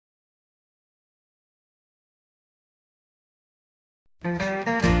I've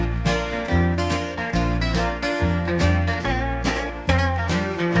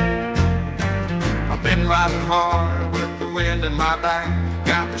been riding hard with the wind in my back.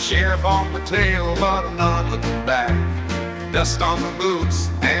 Got the sheriff on my tail, but I'm not looking back. Dust on my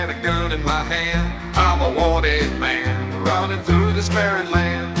boots and a gun in my hand. I'm a wanted man, running through this barren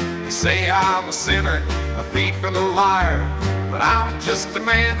land. They say I'm a sinner, a thief and a liar, but I'm just a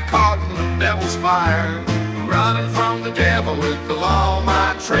man caught in the devil's fire. Running from the devil with the law on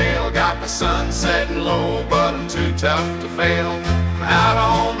my trail. Got the sun setting low, but I'm too tough to fail. Out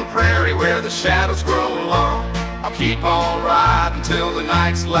on the prairie where the shadows grow long, I'll keep on riding till the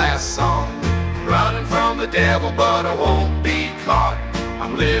night's last song. Running from the devil, but I won't be caught.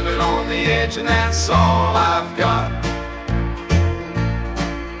 I'm living on the edge and that's all I've got.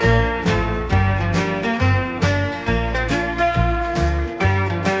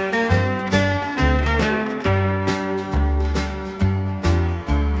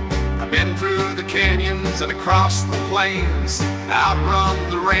 Canyons and across the plains, outrun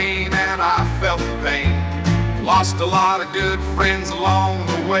the rain and I felt the pain. Lost a lot of good friends along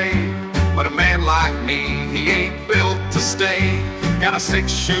the way, but a man like me, he ain't built to stay. Got a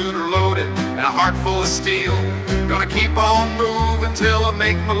 6-shooter loaded and a heart full of steel. Gonna keep on moving till I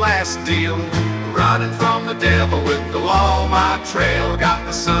make my last deal. Running from the devil with the law on my trail. Got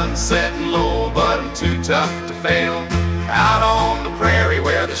the sun setting low, but I'm too tough to fail. Out on the prairie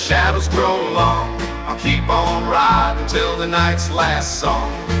where the shadows grow long, I'll keep on riding till the night's last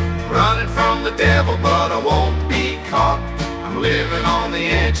song. Running from the devil, but I won't be caught. I'm living on the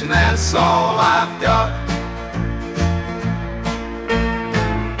edge and that's all I've got.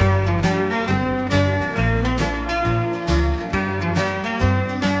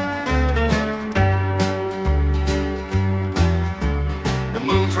 The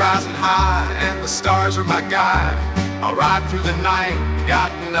moon's rising high and the stars are my guide. I'll ride through the night,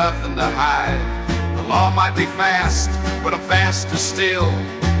 got nothing to hide. The law might be fast, but I'm faster still.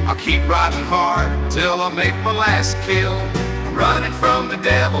 I'll keep riding hard till I make my last kill. Running from the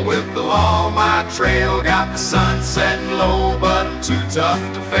devil with the law on my trail. Got the sun setting low, but I'm too tough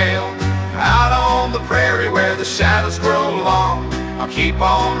to fail. Out on the prairie where the shadows grow long, I'll keep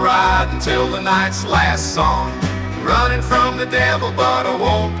on riding till the night's last song. Running from the devil, but I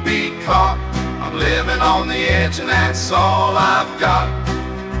won't be caught. I'm living on the edge and that's all I've got.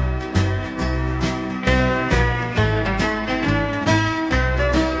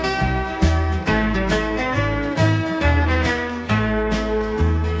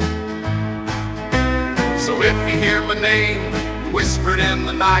 So if you hear my name whispered in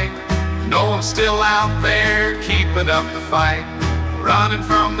the night, know I'm still out there keeping up the fight. Running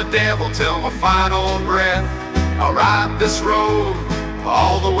from the devil till my final breath. I'll ride this road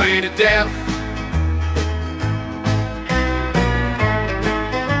all the way to death.